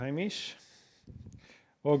Hamish.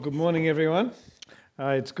 Well, good morning, everyone.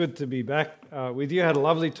 It's good to be back with you. I had a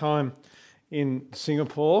lovely time in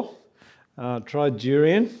Singapore. Tried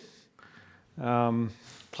durian.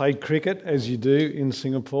 Played cricket, as you do in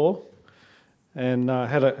Singapore. And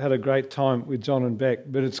had a great time with John and Beck.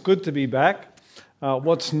 But it's good to be back.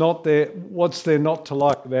 What's there not to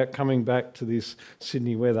like about coming back to this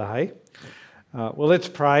Sydney weather, hey? Well, let's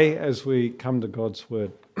pray as we come to God's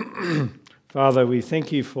Word. Father, we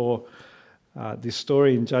thank you for this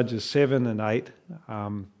story in Judges 7 and 8.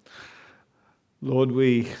 Lord,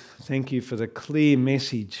 we thank you for the clear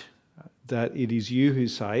message that it is you who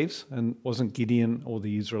saves and wasn't Gideon or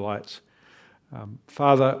the Israelites.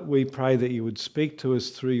 Father, we pray that you would speak to us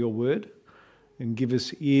through your word and give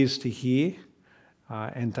us ears to hear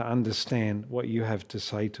and to understand what you have to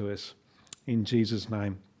say to us. In Jesus'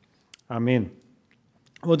 name, amen.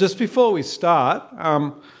 Well, just before we start,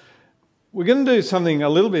 we're going to do something a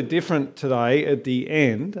little bit different today at the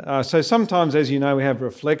end. So sometimes, as you know, we have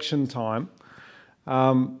reflection time.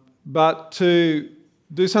 But to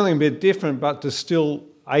do something a bit different, but to still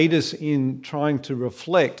aid us in trying to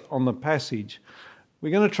reflect on the passage,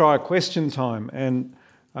 we're going to try a question time. And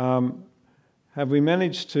have we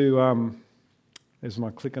managed to... Is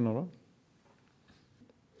my clicker not on?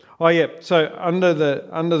 Oh, yeah. So under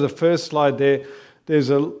the first slide there,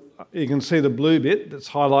 you can see the blue bit that's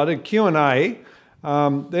highlighted, Q&A.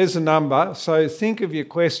 There's a number, so think of your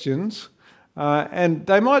questions, and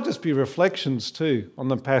they might just be reflections too on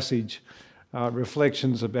the passage,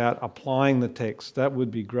 reflections about applying the text. That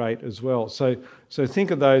would be great as well. So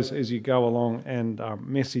think of those as you go along and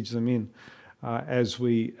message them in as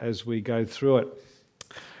we go through it.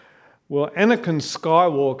 Well, Anakin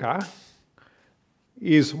Skywalker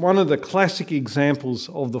is one of the classic examples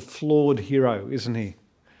of the flawed hero, isn't he?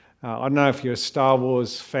 I don't know if you're a Star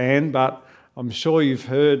Wars fan, but I'm sure you've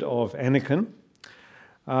heard of Anakin.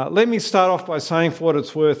 Let me start off by saying, for what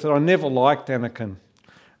it's worth, that I never liked Anakin.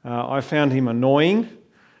 I found him annoying,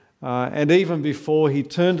 and even before he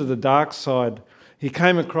turned to the dark side, he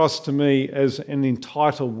came across to me as an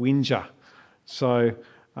entitled whinger. So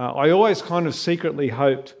I always kind of secretly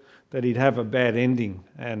hoped that he'd have a bad ending,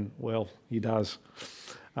 and, well, he does.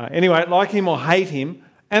 Anyway, like him or hate him,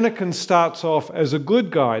 Anakin starts off as a good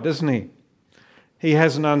guy, doesn't he? He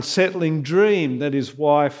has an unsettling dream that his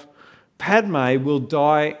wife, Padme, will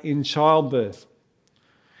die in childbirth.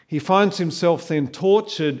 He finds himself then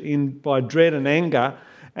tortured by dread and anger,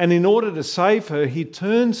 and in order to save her, he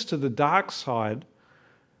turns to the dark side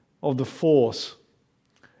of the Force.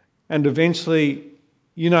 And eventually,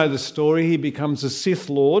 you know the story, he becomes a Sith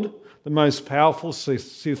Lord, the most powerful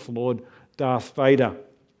Sith Lord, Darth Vader.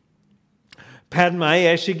 Padme,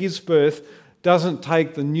 as she gives birth, doesn't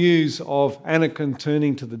take the news of Anakin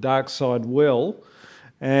turning to the dark side well,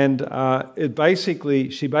 and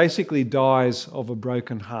she basically dies of a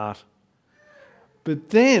broken heart. But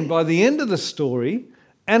then, by the end of the story,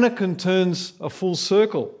 Anakin turns a full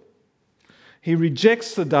circle. He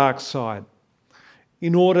rejects the dark side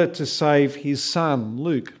in order to save his son,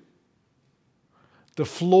 Luke. The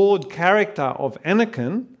flawed character of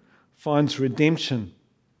Anakin finds redemption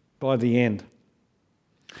by the end.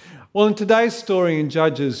 Well, in today's story in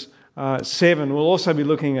Judges 7, we'll also be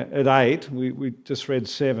looking at 8. We just read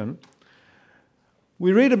 7.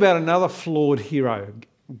 We read about another flawed hero,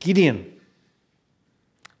 Gideon.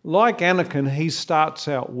 Like Anakin, he starts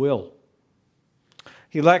out well.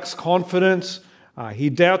 He lacks confidence. He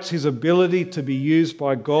doubts his ability to be used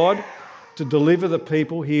by God to deliver the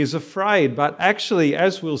people. He is afraid. But actually,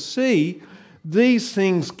 as we'll see, these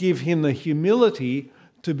things give him the humility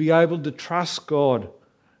to be able to trust God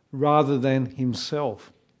rather than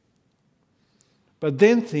himself. But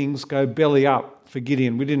then things go belly up for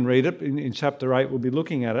Gideon. We didn't read it. In chapter 8, we'll be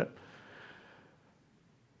looking at it.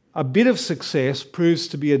 A bit of success proves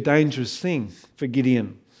to be a dangerous thing for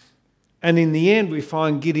Gideon. And in the end, we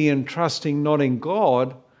find Gideon trusting not in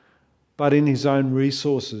God, but in his own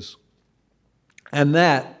resources. And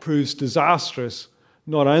that proves disastrous,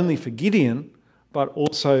 not only for Gideon, but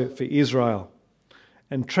also for Israel.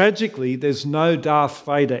 And tragically, there's no Darth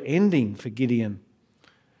Vader ending for Gideon.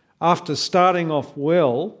 After starting off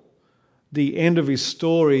well, the end of his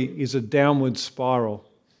story is a downward spiral.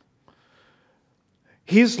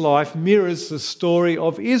 His life mirrors the story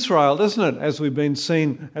of Israel, doesn't it? As we've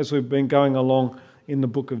been going along in the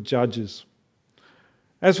book of Judges.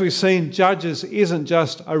 As we've seen, Judges isn't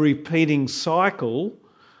just a repeating cycle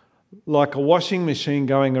like a washing machine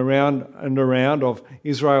going around and around of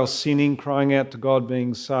Israel sinning, crying out to God,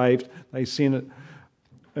 being saved. They sin it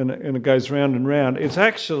and it goes round and round. It's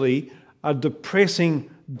actually a depressing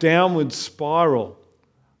downward spiral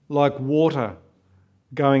like water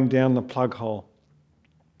going down the plug hole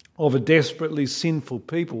of a desperately sinful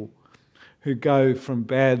people who go from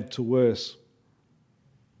bad to worse.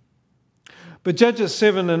 But Judges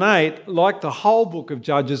 7 and 8, like the whole book of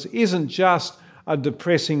Judges, isn't just a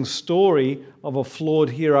depressing story of a flawed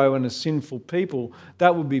hero and a sinful people.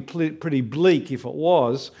 That would be pretty bleak if it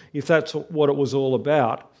was, if that's what it was all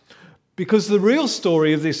about. Because the real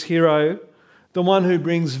story of this hero, the one who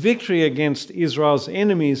brings victory against Israel's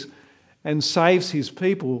enemies and saves his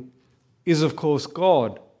people, is of course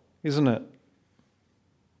God, isn't it?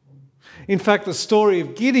 In fact, the story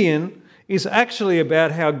of Gideon is actually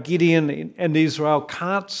about how Gideon and Israel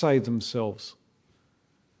can't save themselves.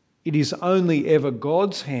 It is only ever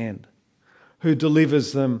God's hand who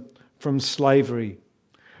delivers them from slavery,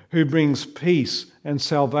 who brings peace and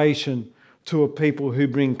salvation to a people who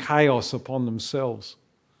bring chaos upon themselves.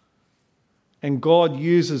 And God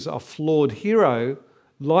uses a flawed hero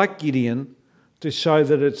like Gideon to show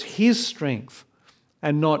that it's his strength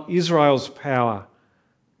and not Israel's power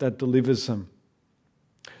that delivers them.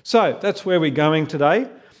 So that's where we're going today.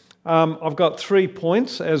 I've got 3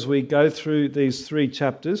 points as we go through these 3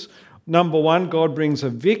 chapters. Number 1, God brings a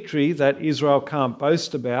victory that Israel can't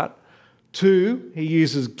boast about. 2, he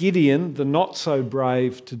uses Gideon, the not so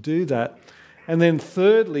brave, to do that. And then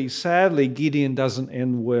thirdly, sadly, Gideon doesn't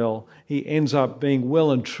end well. He ends up being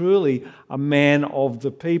well and truly a man of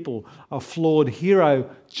the people, a flawed hero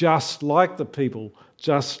just like the people,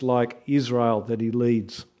 just like Israel that he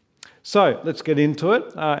leads. So let's get into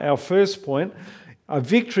it. Our first point, a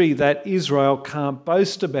victory that Israel can't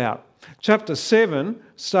boast about. Chapter 7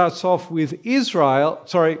 starts off with Gideon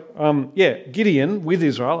with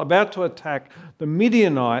Israel about to attack the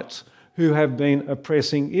Midianites who have been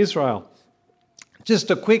oppressing Israel. Just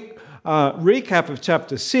a quick recap of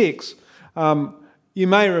chapter 6. You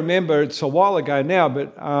may remember, it's a while ago now,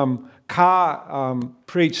 but Carr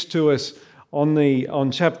preached to us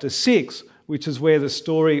on chapter 6, which is where the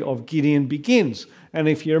story of Gideon begins. And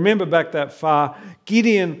if you remember back that far,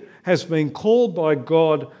 Gideon has been called by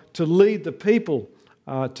God to lead the people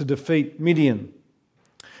to defeat Midian.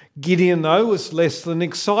 Gideon, though, was less than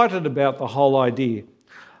excited about the whole idea.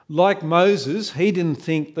 Like Moses, he didn't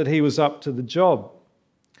think that he was up to the job.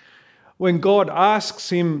 When God asks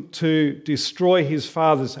him to destroy his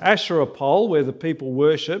father's Asherah pole, where the people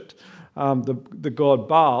worshipped the god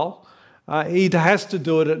Baal, he has to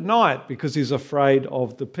do it at night because he's afraid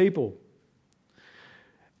of the people.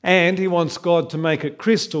 And he wants God to make it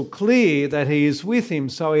crystal clear that he is with him,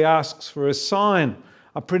 so he asks for a sign,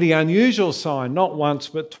 a pretty unusual sign, not once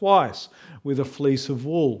but twice, with a fleece of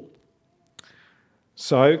wool.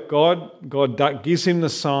 So God gives him the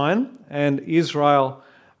sign, and Israel,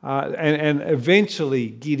 and eventually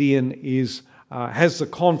Gideon has the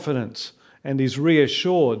confidence and is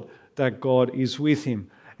reassured that God is with him.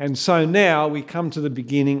 And so now we come to the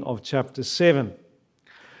beginning of chapter 7.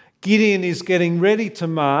 Gideon is getting ready to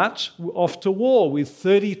march off to war with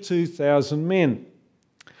 32,000 men.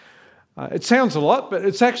 It sounds a lot, but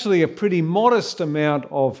it's actually a pretty modest amount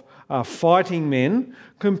of fighting men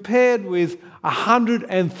compared with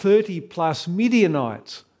 130 plus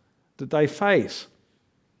Midianites that they face.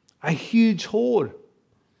 A huge horde.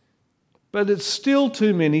 But it's still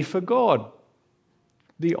too many for God.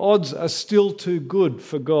 The odds are still too good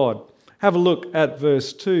for God. Have a look at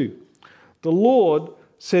verse 2. The Lord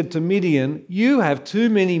said to Midian, "You have too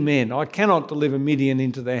many men. I cannot deliver Midian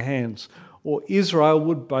into their hands, or Israel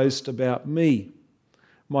would boast about me.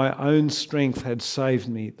 My own strength had saved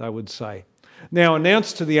me," they would say. "Now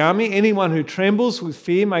announce to the army, anyone who trembles with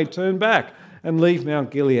fear may turn back and leave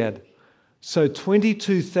Mount Gilead." So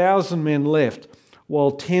 22,000 men left,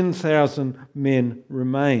 while 10,000 men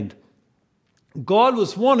remained. God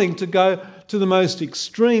was wanting to go to the most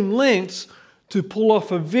extreme lengths to pull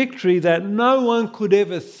off a victory that no one could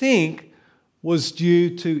ever think was due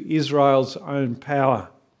to Israel's own power.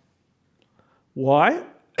 Why?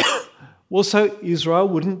 Well, so Israel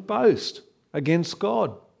wouldn't boast against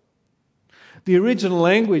God. The original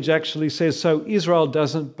language actually says, so Israel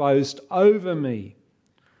doesn't boast over me,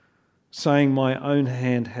 saying my own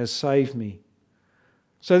hand has saved me.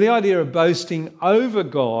 So the idea of boasting over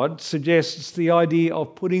God suggests the idea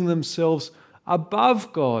of putting themselves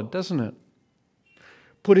above God, doesn't it?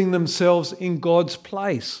 Putting themselves in God's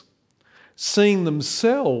place, seeing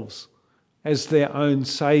themselves as their own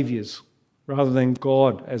saviours rather than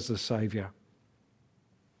God as the saviour.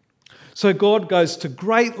 So God goes to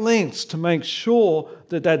great lengths to make sure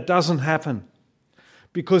that that doesn't happen,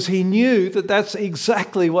 because he knew that that's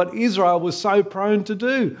exactly what Israel was so prone to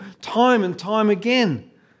do, time and time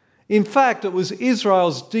again. In fact, it was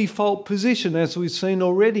Israel's default position, as we've seen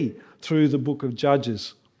already through the book of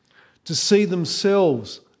Judges, to see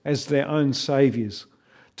themselves as their own saviours,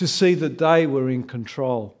 to see that they were in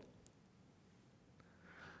control.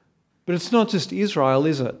 But it's not just Israel,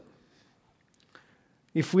 is it?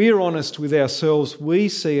 If we're honest with ourselves, we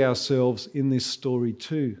see ourselves in this story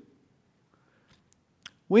too.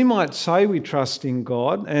 We might say we trust in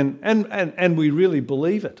God, and we really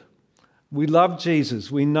believe it. We love Jesus.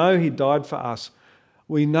 We know he died for us.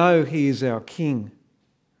 We know he is our King.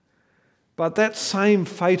 But that same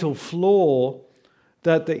fatal flaw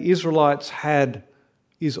that the Israelites had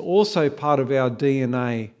is also part of our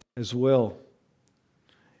DNA as well.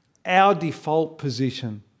 Our default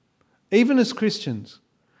position, even as Christians,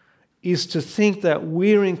 is to think that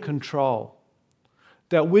we're in control,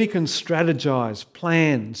 that we can strategize,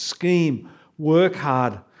 plan, scheme, work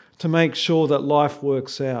hard to make sure that life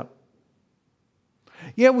works out.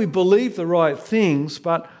 Yeah, we believe the right things,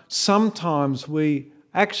 but sometimes we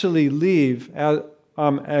actually live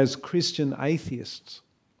as Christian atheists.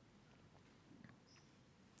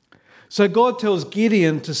 So God tells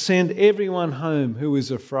Gideon to send everyone home who is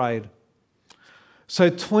afraid. So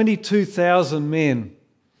 22,000 men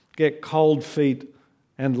get cold feet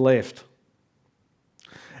and left.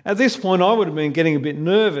 At this point, I would have been getting a bit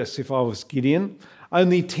nervous if I was Gideon.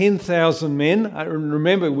 Only 10,000 men.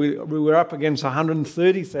 Remember, we were up against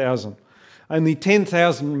 130,000. Only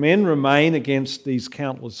 10,000 men remain against these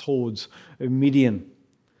countless hordes of Midian.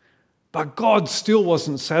 But God still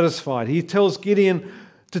wasn't satisfied. He tells Gideon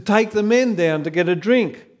to take the men down to get a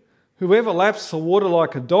drink. Whoever laps the water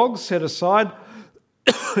like a dog, set aside.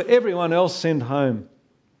 Everyone else send home.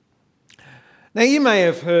 Now, you may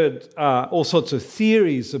have heard all sorts of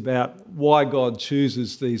theories about why God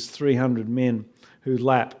chooses these 300 men who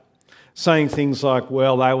lap, saying things like,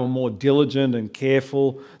 well, they were more diligent and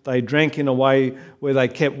careful. They drank in a way where they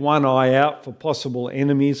kept one eye out for possible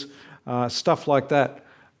enemies, stuff like that.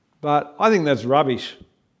 But I think that's rubbish.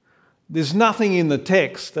 There's nothing in the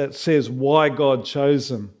text that says why God chose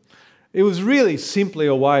them. It was really simply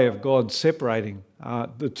a way of God separating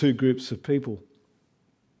the two groups of people.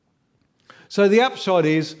 So the upshot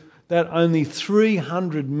is that only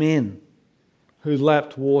 300 men who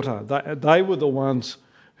lapped water, they were the ones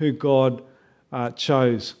who God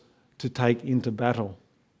chose to take into battle.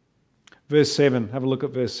 Verse 7, have a look at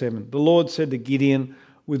verse 7. The Lord said to Gideon,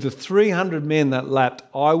 with the 300 men that lapped,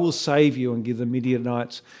 I will save you and give the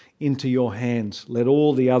Midianites into your hands. Let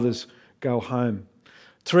all the others go home.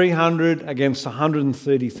 300 against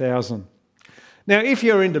 130,000. Now, if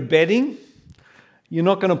you're into betting, you're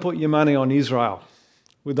not going to put your money on Israel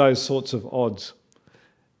with those sorts of odds.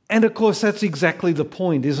 And of course, that's exactly the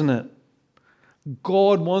point, isn't it?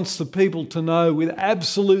 God wants the people to know with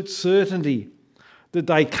absolute certainty that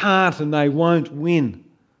they can't and they won't win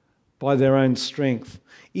by their own strength.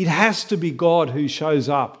 It has to be God who shows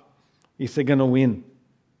up if they're going to win.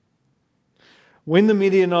 When the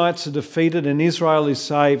Midianites are defeated and Israel is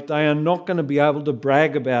saved, they are not going to be able to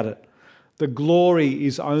brag about it. The glory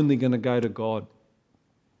is only going to go to God.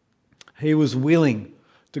 He was willing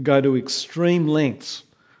to go to extreme lengths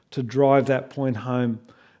to drive that point home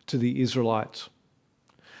to the Israelites.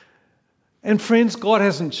 And friends, God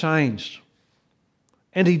hasn't changed.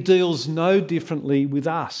 And he deals no differently with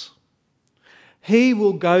us. He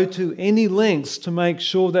will go to any lengths to make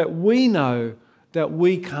sure that we know that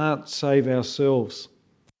we can't save ourselves.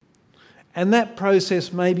 And that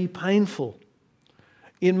process may be painful.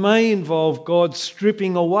 It may involve God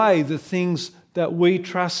stripping away the things that we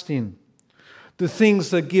trust in, the things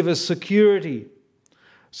that give us security,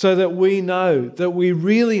 so that we know, that we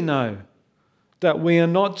really know, that we are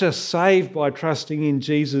not just saved by trusting in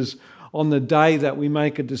Jesus on the day that we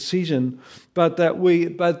make a decision, but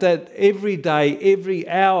that every day, every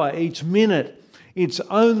hour, each minute, it's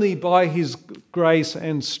only by his grace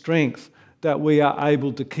and strength that we are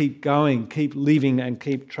able to keep going, keep living, and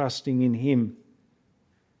keep trusting in him.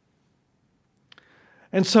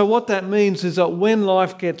 And so what that means is that when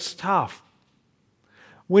life gets tough,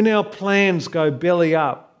 when our plans go belly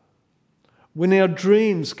up, when our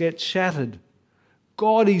dreams get shattered,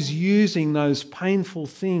 God is using those painful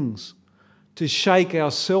things to shake our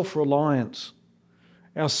self-reliance,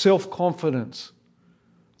 our self-confidence,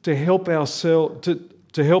 to help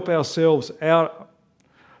ourselves out.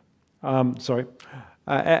 Our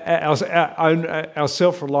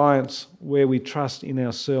self-reliance where we trust in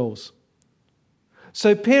ourselves.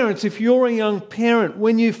 So parents, if you're a young parent,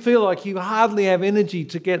 when you feel like you hardly have energy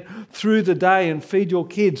to get through the day and feed your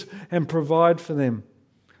kids and provide for them,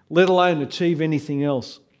 let alone achieve anything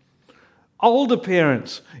else. Older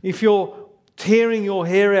parents, if you're tearing your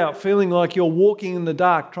hair out, feeling like you're walking in the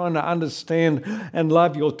dark, trying to understand and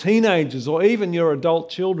love your teenagers or even your adult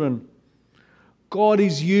children. God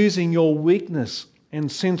is using your weakness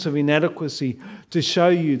and sense of inadequacy to show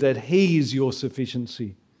you that He is your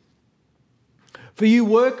sufficiency. For you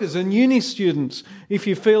workers and uni students, if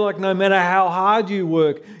you feel like no matter how hard you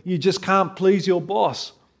work, you just can't please your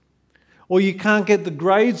boss, or you can't get the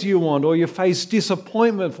grades you want, or you face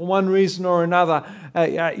disappointment for one reason or another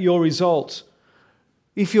at your results,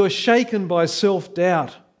 if you're shaken by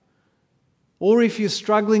self-doubt, or if you're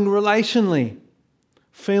struggling relationally,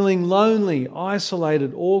 feeling lonely,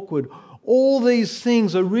 isolated, awkward, all these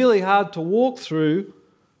things are really hard to walk through,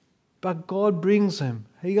 but God brings them.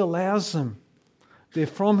 He allows them. They're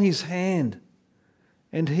from His hand.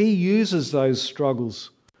 And He uses those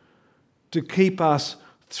struggles to keep us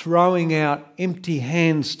throwing out empty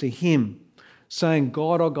hands to Him, saying,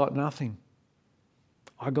 God, I got nothing.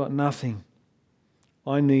 I got nothing.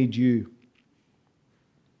 I need you.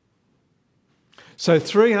 So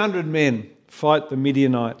 300 men fight the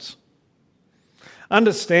Midianites.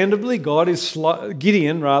 Understandably, God's not nervous.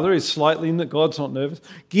 Gideon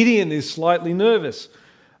is slightly nervous.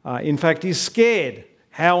 In fact, he's scared.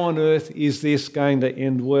 How on earth is this going to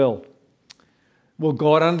end well? Well,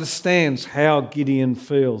 God understands how Gideon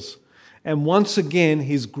feels. And once again,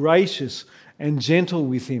 He's gracious and gentle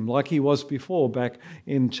with him, like He was before back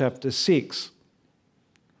in chapter 6.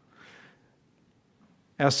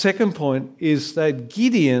 Our second point is that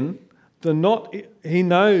Gideon, he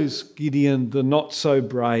knows Gideon, the not so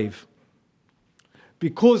brave.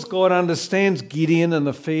 Because God understands Gideon and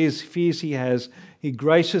the fears he has, He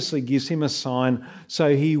graciously gives him a sign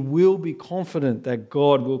so he will be confident that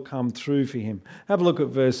God will come through for him. Have a look at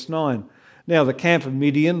verse 9. Now the camp of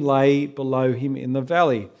Midian lay below him in the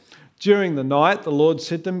valley. During the night the Lord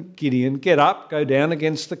said to Gideon, "Get up, go down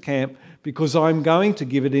against the camp, because I am going to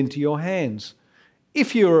give it into your hands.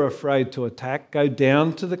 If you are afraid to attack, go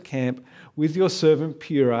down to the camp with your servant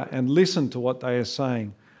Purah and listen to what they are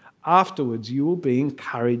saying. Afterwards you will be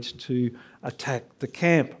encouraged to attack the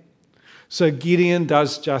camp." So Gideon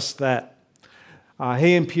does just that.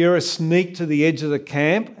 He and Purah sneak to the edge of the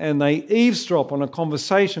camp and they eavesdrop on a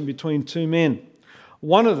conversation between two men.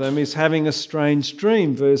 One of them is having a strange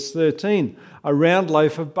dream, verse 13. A round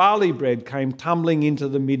loaf of barley bread came tumbling into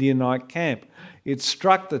the Midianite camp. It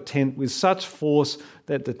struck the tent with such force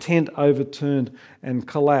that the tent overturned and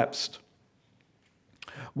collapsed.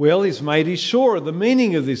 Well, his mate is sure of the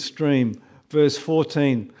meaning of this dream, verse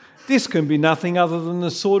 14. This can be nothing other than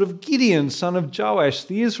the sword of Gideon, son of Joash,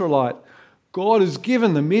 the Israelite. God has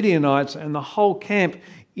given the Midianites and the whole camp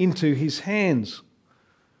into his hands.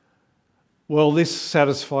 Well, this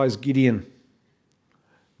satisfies Gideon.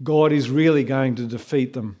 God is really going to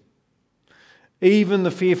defeat them. Even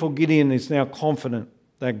the fearful Gideon is now confident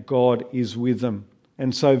that God is with them.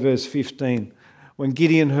 And so verse 15, when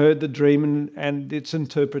Gideon heard the dream and its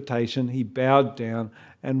interpretation, he bowed down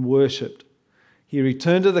and worshipped. He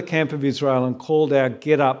returned to the camp of Israel and called out,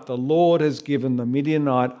 "Get up, the Lord has given the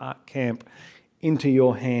Midianite camp into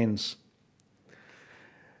your hands."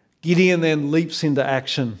 Gideon then leaps into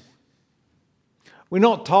action. We're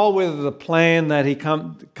not told whether the plan that he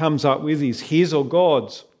comes up with is his or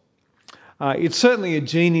God's. It's certainly a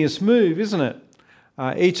genius move, isn't it?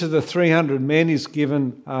 Each of the 300 men is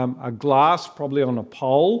given a glass, probably on a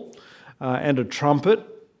pole, and a trumpet.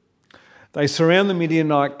 They surround the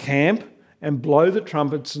Midianite camp and blow the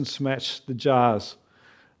trumpets and smash the jars.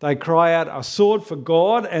 They cry out, "A sword for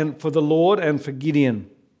God and for the Lord and for Gideon."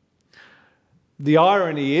 The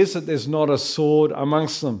irony is that there's not a sword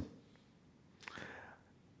amongst them.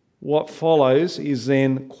 What follows is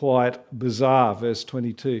then quite bizarre, verse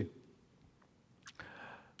 22.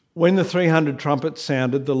 When the 300 trumpets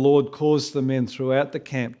sounded, the Lord caused the men throughout the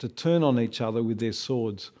camp to turn on each other with their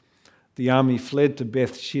swords. The army fled to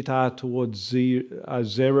Beth Shittah towards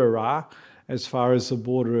Zererah, as far as the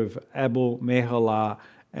border of Abel Meholah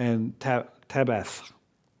and Tabath.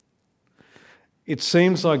 It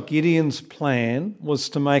seems like Gideon's plan was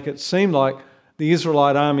to make it seem like the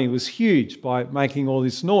Israelite army was huge by making all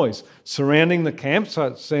this noise, surrounding the camp, so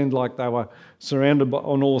it seemed like they were surrounded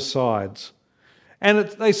on all sides. And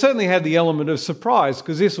they certainly had the element of surprise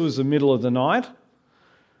because this was the middle of the night.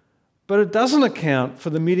 But it doesn't account for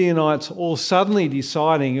the Midianites all suddenly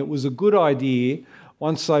deciding it was a good idea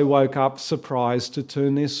once they woke up surprised to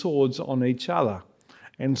turn their swords on each other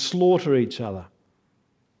and slaughter each other.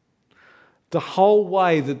 The whole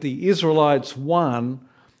way that the Israelites won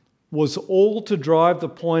was all to drive the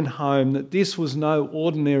point home that this was no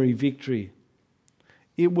ordinary victory.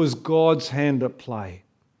 It was God's hand at play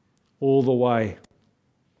all the way.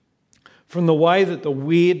 From the way that the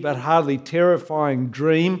weird but hardly terrifying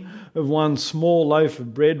dream of one small loaf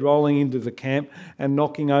of bread rolling into the camp and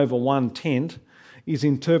knocking over one tent is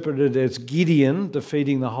interpreted as Gideon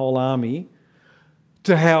defeating the whole army,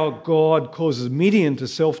 to how God causes Midian to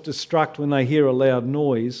self-destruct when they hear a loud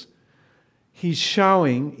noise, he's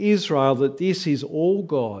showing Israel that this is all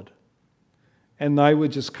God and they were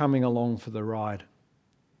just coming along for the ride.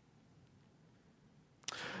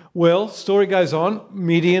 Well, story goes on.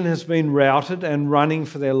 Midian has been routed and running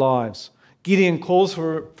for their lives. Gideon calls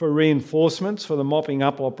for reinforcements for the mopping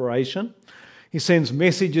up operation. He sends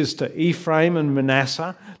messages to Ephraim and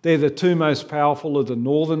Manasseh. They're the two most powerful of the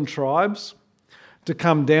northern tribes, to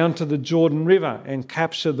come down to the Jordan River and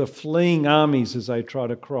capture the fleeing armies as they try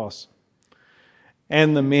to cross.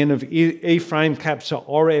 And the men of Ephraim capture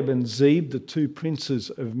Oreb and Zeb, the two princes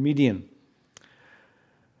of Midian.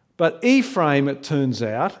 But Ephraim, it turns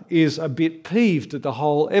out, is a bit peeved at the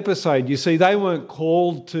whole episode. You see, they weren't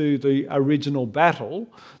called to the original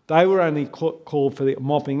battle. They were only called for the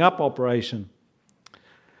mopping up operation.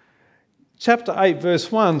 Chapter 8,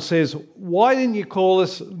 verse 1 says, why didn't you call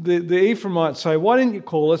us, the Ephraimites say, why didn't you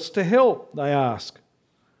call us to help? They ask.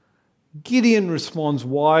 Gideon responds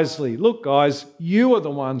wisely, look guys, you are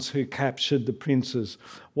the ones who captured the princes.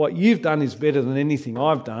 What you've done is better than anything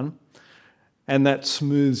I've done. And that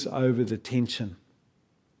smooths over the tension.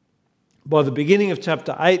 By the beginning of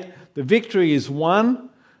chapter 8, the victory is won,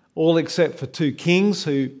 all except for two kings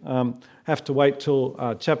who have to wait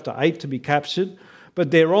till chapter 8 to be captured.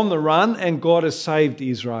 But they're on the run and God has saved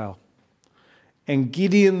Israel. And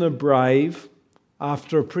Gideon the brave,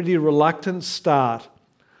 after a pretty reluctant start,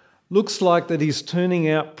 looks like that he's turning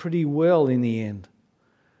out pretty well in the end.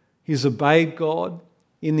 He's obeyed God.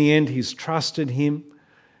 In the end, he's trusted him.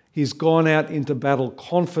 He's gone out into battle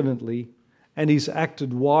confidently and he's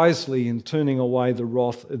acted wisely in turning away the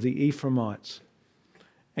wrath of the Ephraimites.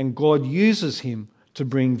 And God uses him to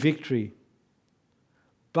bring victory.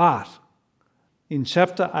 But in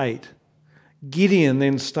chapter 8, Gideon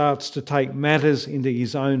then starts to take matters into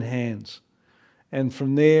his own hands. And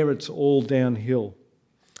from there, it's all downhill.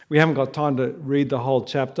 We haven't got time to read the whole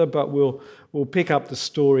chapter, but we'll pick up the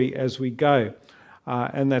story as we go.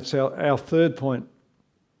 And that's our third point,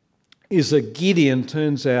 is that Gideon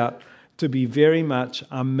turns out to be very much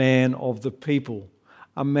a man of the people,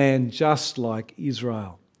 a man just like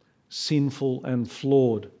Israel, sinful and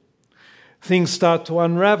flawed. Things start to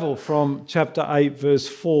unravel from chapter 8, verse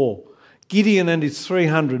 4. Gideon and his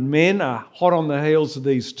 300 men are hot on the heels of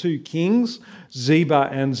these two kings,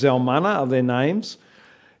 Zebah and Zalmunna are their names.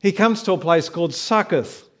 He comes to a place called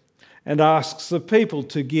Succoth and asks the people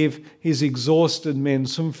to give his exhausted men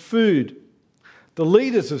some food. The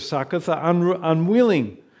leaders of Succoth are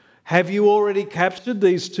unwilling. Have you already captured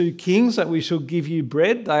these two kings that we shall give you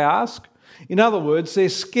bread? They ask. In other words, they're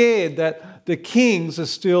scared that the kings are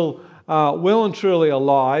still well and truly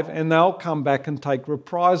alive and they'll come back and take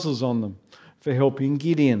reprisals on them for helping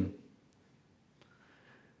Gideon.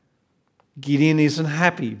 Gideon isn't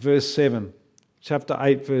happy. Verse 7. Chapter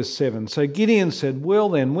 8, verse 7. So Gideon said, well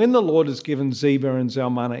then, when the Lord has given Zebah and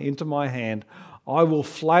Zalmunna into my hand, I will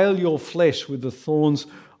flail your flesh with the thorns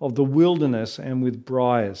of the wilderness and with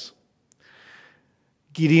briars.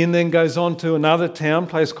 Gideon then goes on to another town,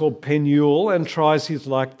 place called Peniel, and tries his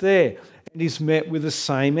luck there. And he's met with the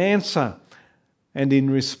same answer. And in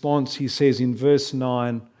response, he says in verse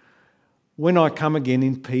 9, when I come again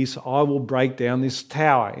in peace, I will break down this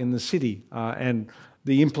tower in the city. And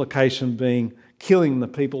the implication being killing the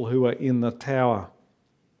people who are in the tower.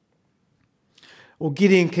 Well,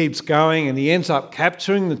 Gideon keeps going and he ends up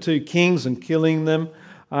capturing the two kings and killing them.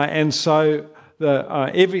 And so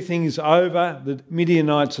everything is over. The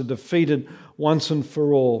Midianites are defeated once and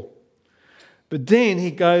for all. But then he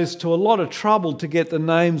goes to a lot of trouble to get the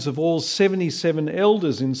names of all 77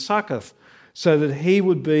 elders in Succoth so that they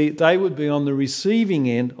would be on the receiving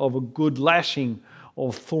end of a good lashing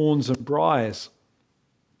of thorns and briars.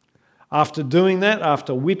 After doing that,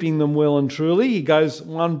 after whipping them well and truly, he goes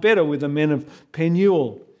one better with the men of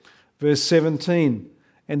Peniel. Verse 17,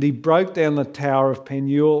 and he broke down the tower of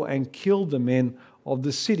Peniel and killed the men of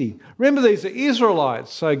the city. Remember, these are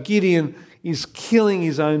Israelites, so Gideon is killing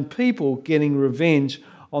his own people, getting revenge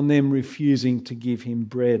on them refusing to give him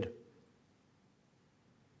bread.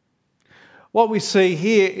 What we see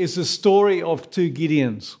here is the story of two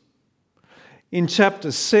Gideons. In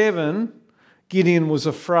chapter 7, Gideon was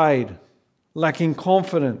afraid, lacking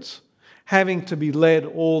confidence, having to be led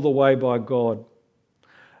all the way by God.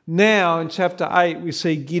 Now in chapter 8 we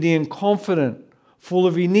see Gideon confident, full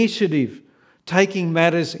of initiative, taking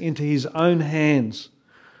matters into his own hands,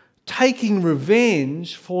 taking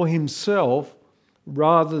revenge for himself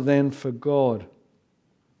rather than for God.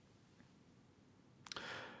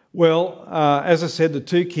 Well, as I said, the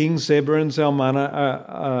two kings, Zebah and Zalmunna,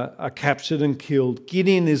 are captured and killed.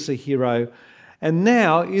 Gideon is the hero. And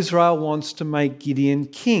now Israel wants to make Gideon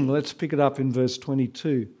king. Let's pick it up in verse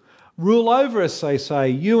 22. Rule over us, they say,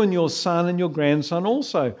 you and your son and your grandson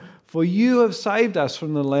also, for you have saved us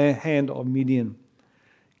from the hand of Midian.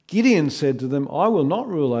 Gideon said to them, I will not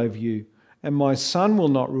rule over you, and my son will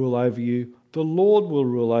not rule over you. The Lord will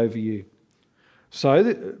rule over you.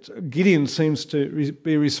 So Gideon seems to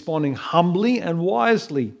be responding humbly and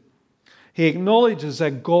wisely. He acknowledges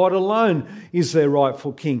that God alone is their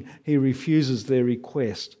rightful king. He refuses their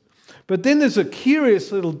request. But then there's a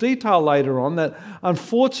curious little detail later on that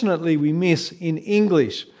unfortunately we miss in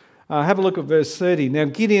English. Have a look at verse 30. Now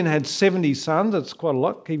Gideon had 70 sons. That's quite a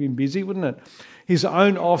lot. Keep him busy, wouldn't it? His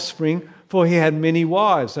own offspring, for he had many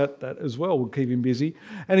wives. That as well would keep him busy.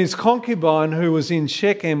 And his concubine, who was in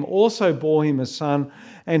Shechem, also bore him a son,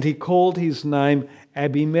 and he called his name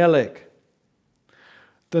Abimelech.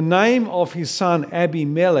 The name of his son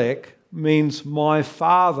Abimelech means my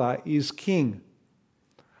father is king.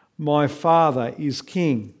 My father is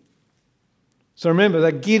king. So remember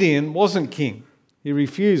that Gideon wasn't king. He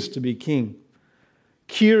refused to be king.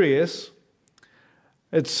 Curious,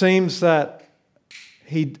 it seems that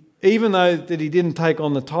even though that he didn't take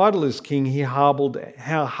on the title as king, he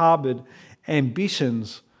harbored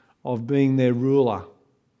ambitions of being their ruler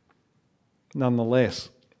nonetheless.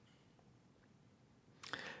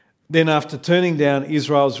 Then after turning down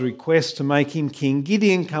Israel's request to make him king,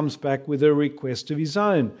 Gideon comes back with a request of his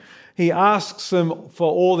own. He asks them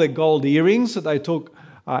for all their gold earrings that they took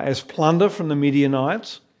as plunder from the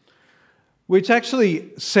Midianites, which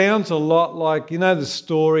actually sounds a lot like, the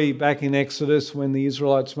story back in Exodus when the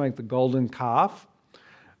Israelites make the golden calf,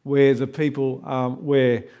 where the people,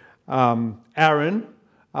 Aaron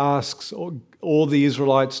asks all the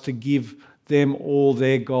Israelites to give them all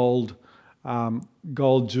their gold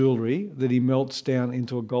jewellery that he melts down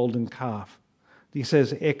into a golden calf. He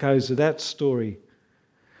says echoes of that story.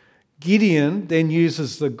 Gideon then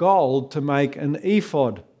uses the gold to make an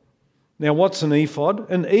ephod. Now, what's an ephod?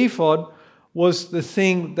 An ephod was the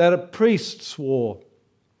thing that a priest wore.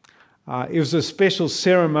 It was a special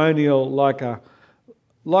ceremonial, like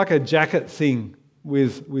a jacket thing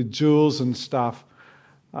with jewels and stuff.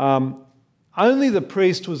 Only the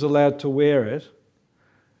priest was allowed to wear it.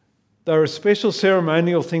 They were a special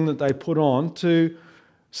ceremonial thing that they put on to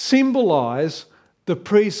symbolise the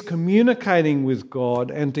priest communicating with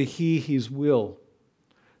God and to hear his will.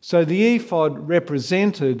 So the ephod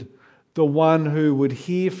represented the one who would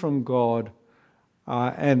hear from God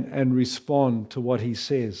and respond to what he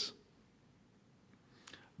says.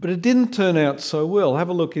 But it didn't turn out so well. Have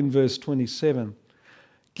a look in verse 27.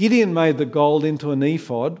 Gideon made the gold into an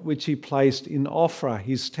ephod, which he placed in Ophrah,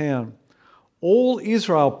 his town. All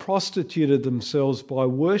Israel prostituted themselves by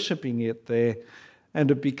worshipping it there, and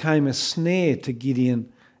it became a snare to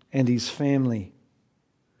Gideon and his family.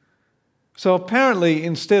 So apparently,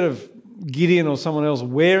 instead of Gideon or someone else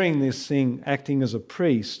wearing this thing, acting as a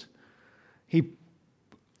priest, he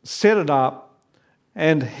set it up,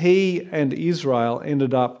 and he and Israel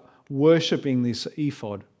ended up worshipping this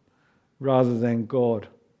ephod rather than God.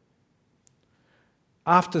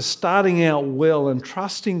 After starting out well and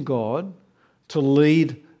trusting God to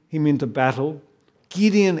lead him into battle,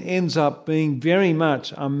 Gideon ends up being very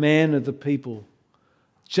much a man of the people,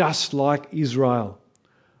 just like Israel,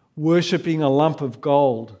 worshipping a lump of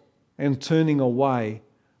gold and turning away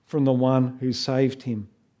from the one who saved him.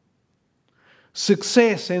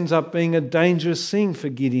 Success ends up being a dangerous thing for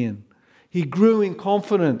Gideon. He grew in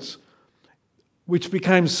confidence, which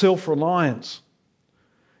became self-reliance.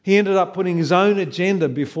 He ended up putting his own agenda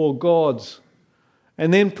before God's.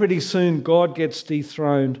 And then pretty soon God gets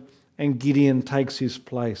dethroned and Gideon takes his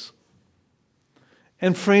place.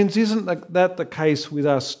 And friends, isn't that the case with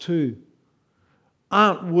us too?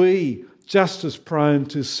 Aren't we just as prone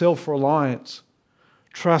to self-reliance,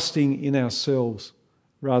 trusting in ourselves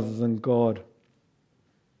rather than God?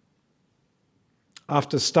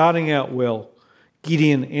 After starting out well,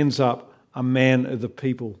 Gideon ends up a man of the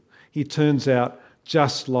people. He turns out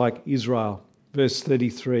just like Israel. Verse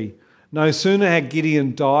 33. No sooner had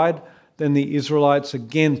Gideon died than the Israelites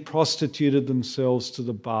again prostituted themselves to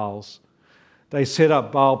the Baals. They set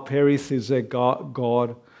up Baal Perith as their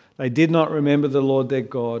god. They did not remember the Lord their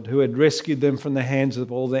God, who had rescued them from the hands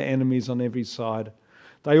of all their enemies on every side.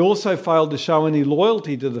 They also failed to show any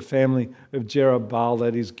loyalty to the family of Jerubbaal,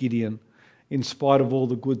 that is Gideon, in spite of all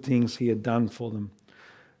the good things he had done for them.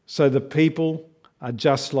 So the people are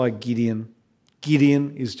just like Gideon.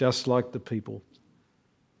 Gideon is just like the people.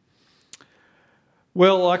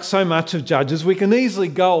 Well, like so much of Judges, we can easily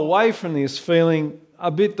go away from this feeling a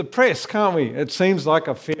bit depressed, can't we? It seems like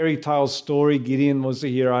a fairy tale story. Gideon was the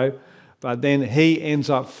hero, but then he ends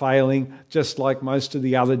up failing just like most of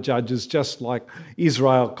the other judges, just like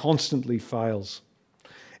Israel constantly fails.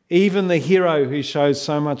 Even the hero who shows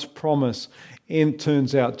so much promise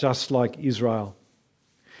turns out just like Israel.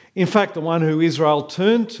 In fact, the one who Israel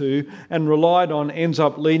turned to and relied on ends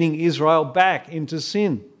up leading Israel back into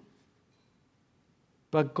sin.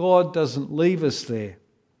 But God doesn't leave us there.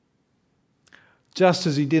 Just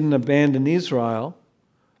as he didn't abandon Israel,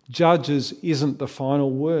 Judges isn't the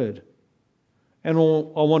final word. And I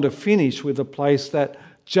want to finish with a place that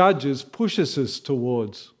Judges pushes us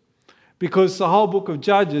towards. Because the whole book of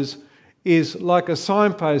Judges is like a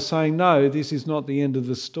signpost saying, no, this is not the end of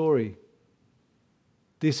the story.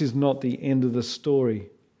 This is not the end of the story.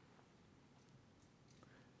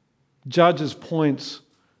 Judges points,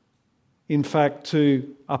 in fact,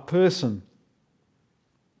 to a person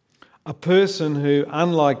who,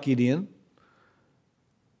 unlike Gideon,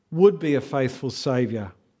 would be a faithful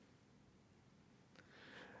saviour.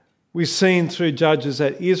 We've seen through Judges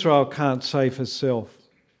that Israel can't save herself.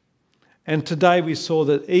 And today we saw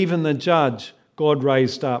that even the judge God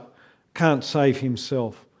raised up can't save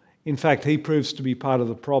himself. In fact, he proves to be part of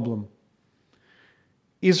the problem.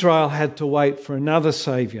 Israel had to wait for another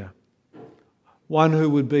saviour, one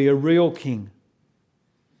who would be a real king.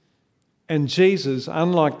 And Jesus,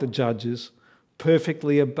 unlike the judges,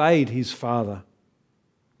 perfectly obeyed his Father.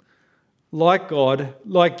 Like God,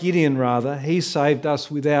 like Gideon rather, he saved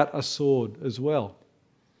us without a sword as well.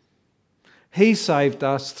 He saved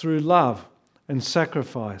us through love and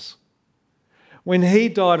sacrifice. When he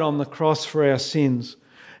died on the cross for our sins,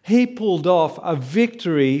 he pulled off a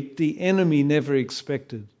victory the enemy never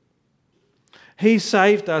expected. He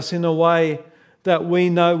saved us in a way that we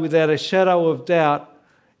know without a shadow of doubt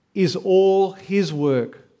is all his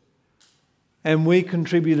work, and we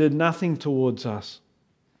contributed nothing towards us.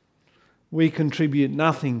 We contribute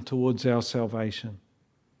nothing towards our salvation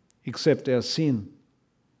except our sin.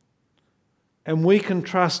 And we can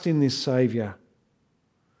trust in this Saviour.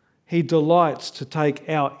 He delights to take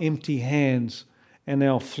our empty hands and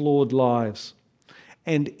our flawed lives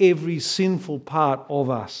and every sinful part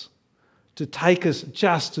of us, to take us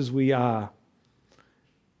just as we are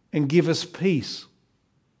and give us peace.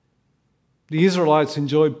 The Israelites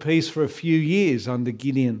enjoyed peace for a few years under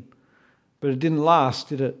Gideon, but it didn't last,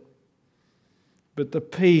 did it? But the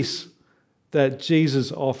peace that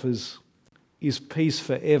Jesus offers is peace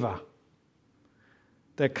forever,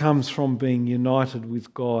 that comes from being united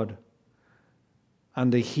with God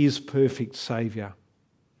under his perfect Saviour.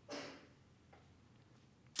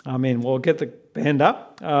 Amen. Well, get the band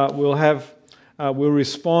up. We'll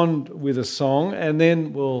respond with a song, and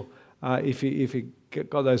then we'll, if you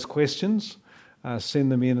got those questions,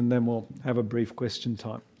 send them in, and then we'll have a brief question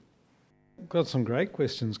time. Got some great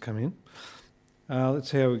questions come in.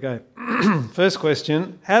 Let's see how we go. First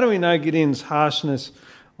question: how do we know Gideon's harshness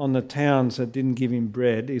on the towns that didn't give him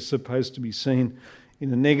bread is supposed to be seen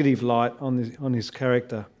in a negative light on his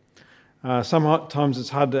character? Sometimes it's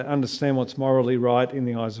hard to understand what's morally right in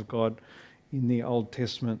the eyes of God in the Old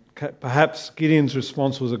Testament. Perhaps Gideon's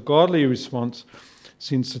response was a godly response,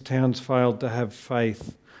 since the towns failed to have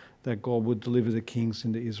faith that God would deliver the kings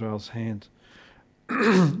into Israel's hands.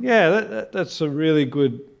 That's a really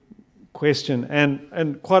good question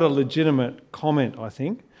and quite a legitimate comment, I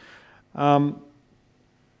think.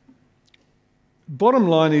 Bottom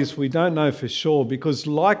line is we don't know for sure, because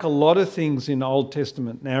like a lot of things in Old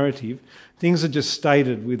Testament narrative, things are just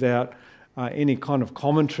stated without any kind of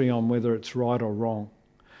commentary on whether it's right or wrong.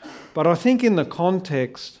 But I think in the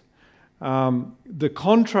context, the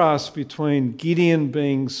contrast between Gideon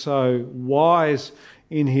being so wise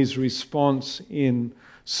in his response in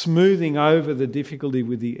smoothing over the difficulty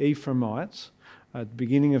with the Ephraimites at the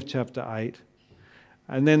beginning of chapter 8,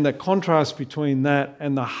 and then the contrast between that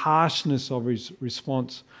and the harshness of his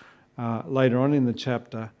response later on in the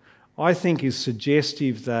chapter, I think is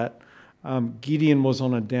suggestive that Gideon was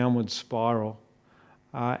on a downward spiral.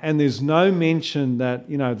 And there's no mention that,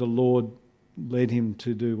 the Lord led him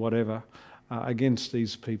to do whatever against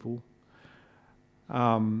these people.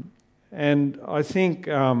 And I think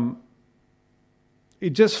it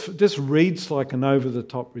just reads like an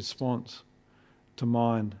over-the-top response to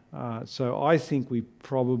mind. So I think we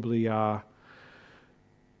probably are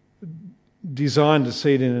designed to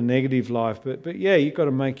see it in a negative light. But yeah, you've got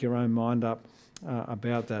to make your own mind up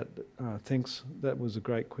about that. Thanks. That was a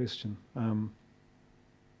great question.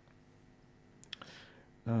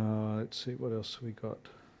 Let's see, what else we got?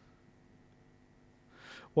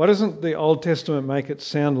 Why doesn't the Old Testament make it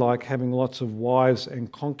sound like having lots of wives and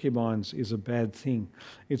concubines is a bad thing?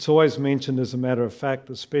 It's always mentioned as a matter of fact,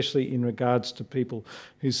 especially in regards to people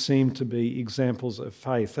who seem to be examples of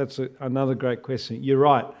faith. That's another great question. You're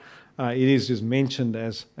right. It is just mentioned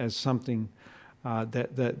as something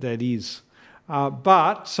that is.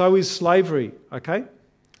 But so is slavery, okay?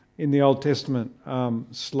 In the Old Testament,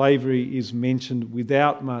 slavery is mentioned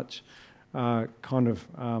without much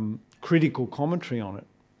critical commentary on it.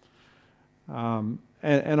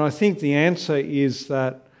 And I think the answer is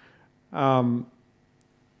that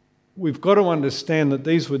we've got to understand that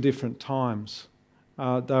these were different times. They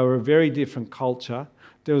were a very different culture.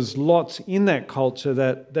 There was lots in that culture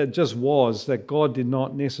that just was, that God did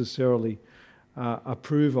not necessarily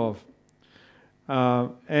approve of.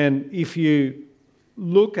 And if you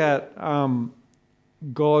look at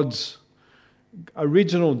God's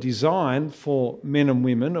original design for men and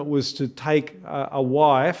women, it was to take a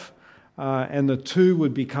wife and the two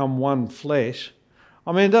would become one flesh.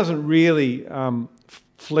 I mean, it doesn't really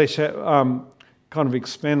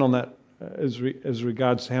expand on that as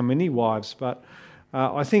regards to how many wives, but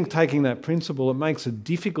I think taking that principle, it makes it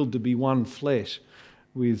difficult to be one flesh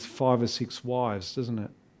with 5 or 6 wives, doesn't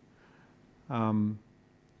it? I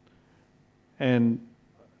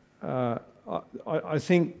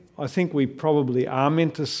think we probably are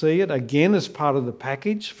meant to see it again as part of the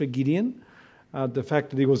package for Gideon. The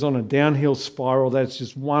fact that he was on a downhill spiral, that's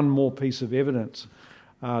just one more piece of evidence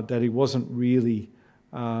that he wasn't really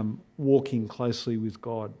walking closely with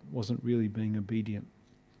God, wasn't really being obedient.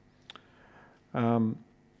 What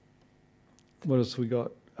else we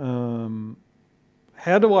got?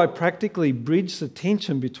 How do I practically bridge the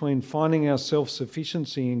tension between finding our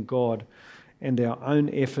self-sufficiency in God and our own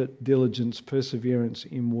effort, diligence, perseverance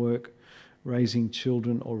in work, raising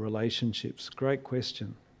children or relationships? Great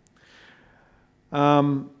question.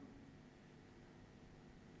 I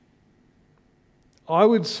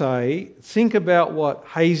would say, think about what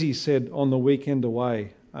Hazy said on the weekend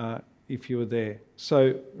away, if you were there.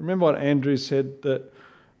 So remember what Andrew said, that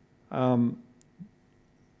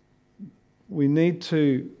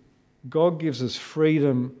God gives us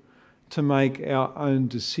freedom to make our own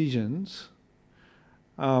decisions,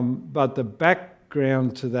 but the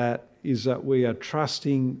background to that is that we are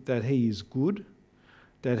trusting that He is good,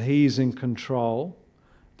 that He is in control,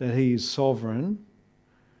 that He is sovereign.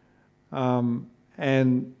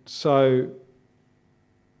 And so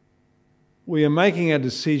we are making our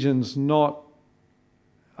decisions not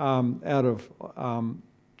out of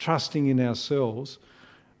trusting in ourselves,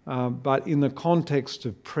 but in the context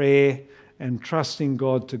of prayer and trusting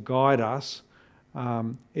God to guide us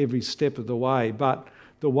every step of the way. But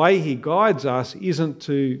the way He guides us isn't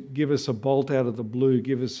to give us a bolt out of the blue,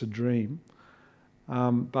 give us a dream,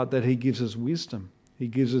 but that He gives us wisdom. He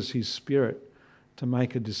gives us His Spirit to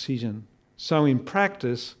make a decision. So in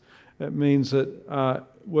practice, it means that,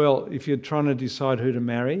 if you're trying to decide who to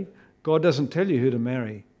marry, God doesn't tell you who to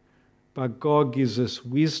marry, but God gives us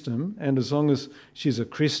wisdom, and as long as she's a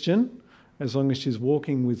Christian, as long as she's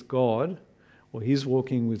walking with God, or he's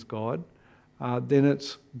walking with God, then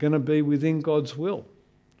it's going to be within God's will.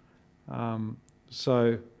 That's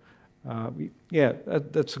a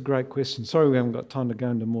great question. Sorry we haven't got time to go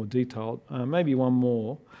into more detail. Maybe one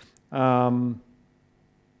more.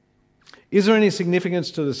 Is there any significance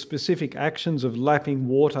to the specific actions of lapping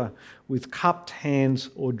water with cupped hands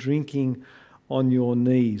or drinking on your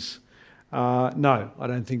knees? No, I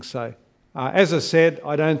don't think so. As I said,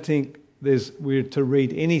 I don't think we're to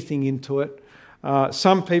read anything into it.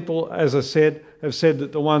 Some people, as I said, have said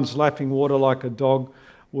that the ones lapping water like a dog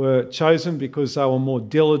were chosen because they were more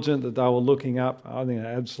diligent, that they were looking up. I think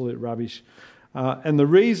they're absolute rubbish. And the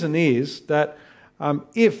reason is that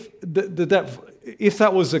if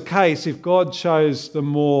that was the case, if God chose the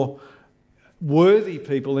more worthy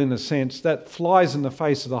people, in a sense, that flies in the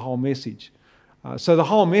face of the whole message. So the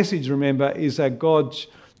whole message, remember, is that God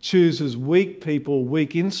chooses weak people,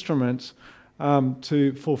 weak instruments,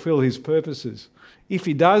 to fulfill His purposes. If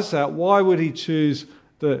He does that, why would He choose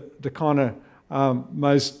the kind of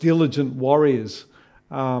most diligent warriors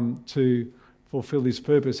to fulfill His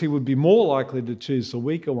purpose? He would be more likely to choose the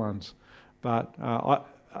weaker ones. But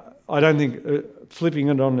I don't think, flipping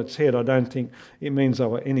it on its head, I don't think it means they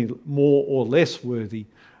were any more or less worthy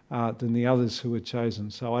than the others who were chosen.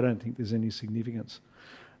 So I don't think there's any significance.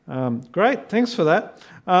 Great, thanks for that.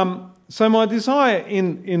 So my desire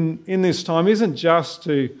in this time isn't just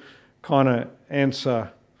to kind of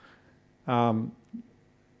answer, try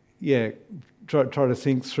to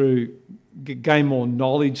think through gain more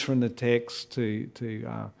knowledge from the text, to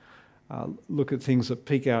look at things that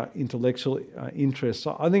pique our intellectual interest.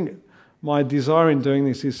 So I think my desire in doing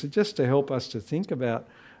this is just to help us to think about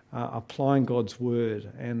applying God's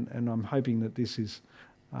word, and I'm hoping that this is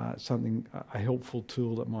a helpful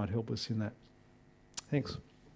tool that might help us in that. Thanks.